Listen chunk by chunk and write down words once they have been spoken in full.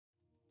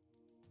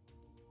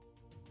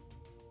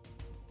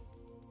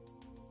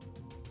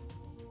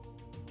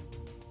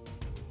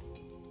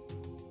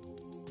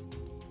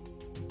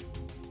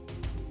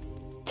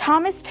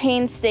Thomas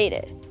Paine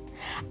stated,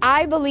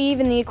 "I believe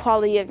in the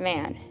equality of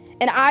man,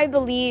 and I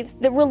believe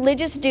that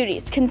religious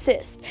duties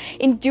consist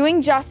in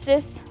doing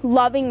justice,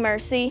 loving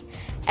mercy,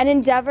 and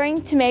endeavoring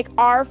to make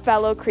our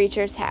fellow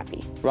creatures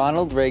happy."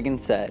 Ronald Reagan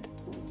said,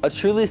 "A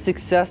truly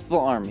successful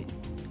army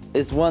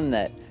is one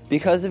that,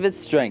 because of its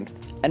strength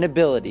and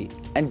ability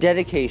and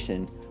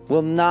dedication,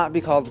 will not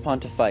be called upon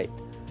to fight,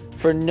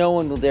 for no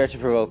one will dare to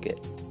provoke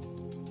it."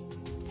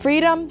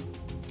 Freedom,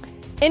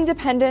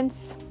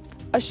 independence,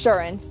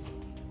 assurance.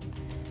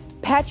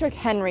 Patrick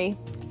Henry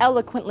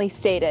eloquently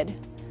stated,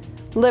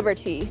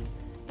 "Liberty,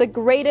 the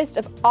greatest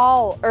of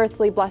all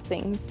earthly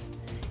blessings.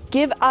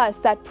 Give us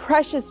that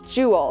precious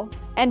jewel,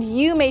 and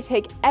you may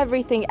take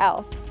everything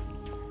else.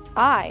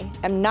 I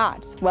am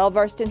not well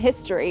versed in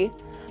history,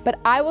 but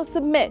I will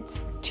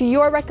submit to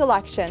your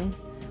recollection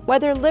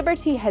whether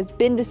liberty has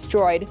been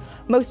destroyed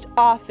most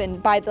often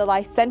by the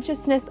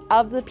licentiousness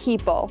of the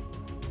people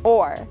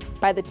or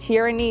by the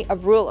tyranny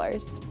of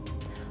rulers.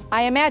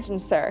 I imagine,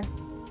 sir,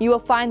 you will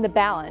find the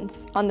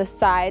balance on the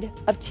side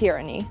of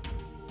tyranny."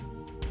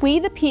 We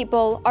the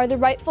people are the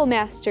rightful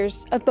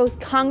masters of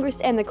both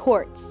Congress and the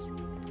courts,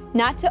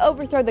 not to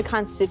overthrow the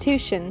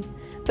Constitution,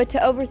 but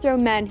to overthrow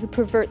men who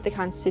pervert the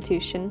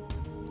Constitution.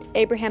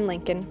 Abraham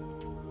Lincoln.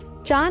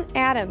 John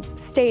Adams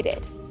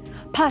stated,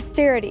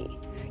 "Posterity,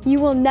 you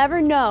will never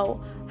know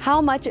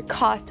how much it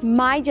cost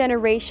my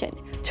generation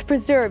to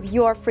preserve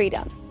your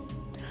freedom.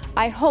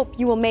 I hope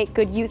you will make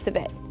good use of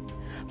it,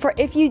 for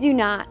if you do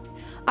not,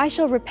 I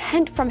shall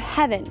repent from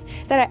heaven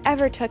that I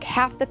ever took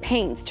half the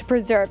pains to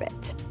preserve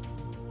it."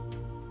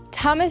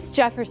 Thomas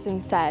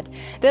Jefferson said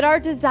that our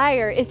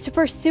desire is to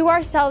pursue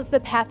ourselves the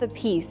path of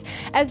peace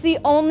as the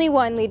only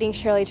one leading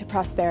surely to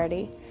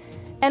prosperity.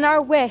 And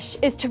our wish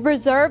is to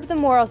preserve the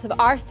morals of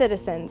our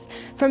citizens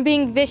from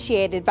being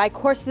vitiated by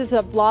courses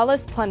of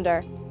lawless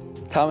plunder.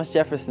 Thomas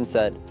Jefferson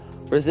said,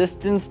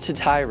 "Resistance to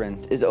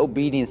tyrants is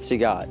obedience to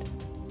God."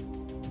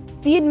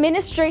 The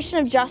administration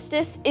of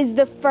justice is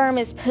the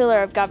firmest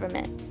pillar of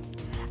government.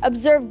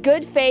 Observe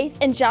good faith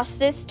and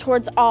justice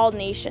towards all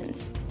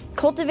nations.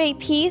 Cultivate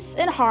peace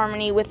and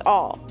harmony with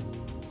all.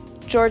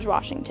 George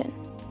Washington.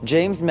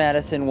 James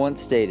Madison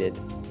once stated,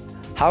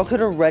 "How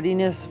could a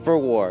readiness for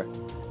war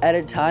at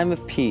a time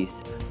of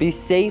peace be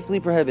safely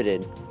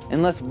prohibited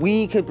unless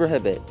we could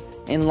prohibit,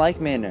 in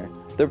like manner,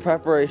 the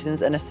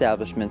preparations and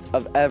establishments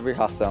of every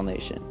hostile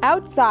nation?"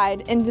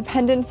 Outside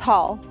Independence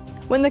Hall,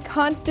 when the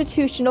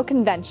Constitutional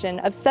Convention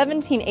of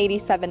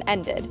 1787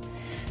 ended,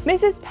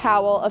 Mrs.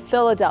 Powell of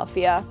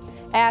Philadelphia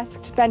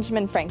asked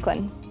Benjamin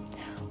Franklin,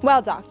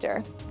 "Well,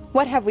 doctor,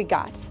 what have we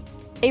got?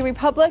 A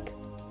republic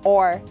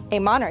or a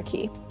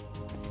monarchy?"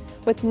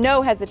 With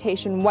no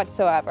hesitation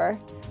whatsoever,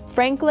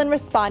 Franklin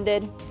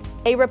responded,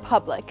 "A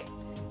republic,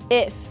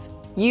 if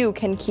you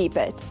can keep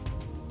it."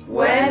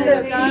 When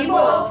the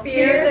people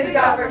fear the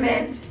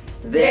government,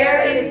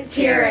 there is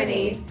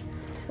tyranny.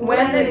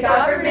 When the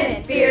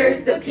government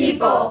fears the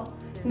people,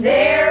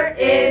 there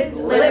is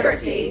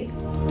liberty.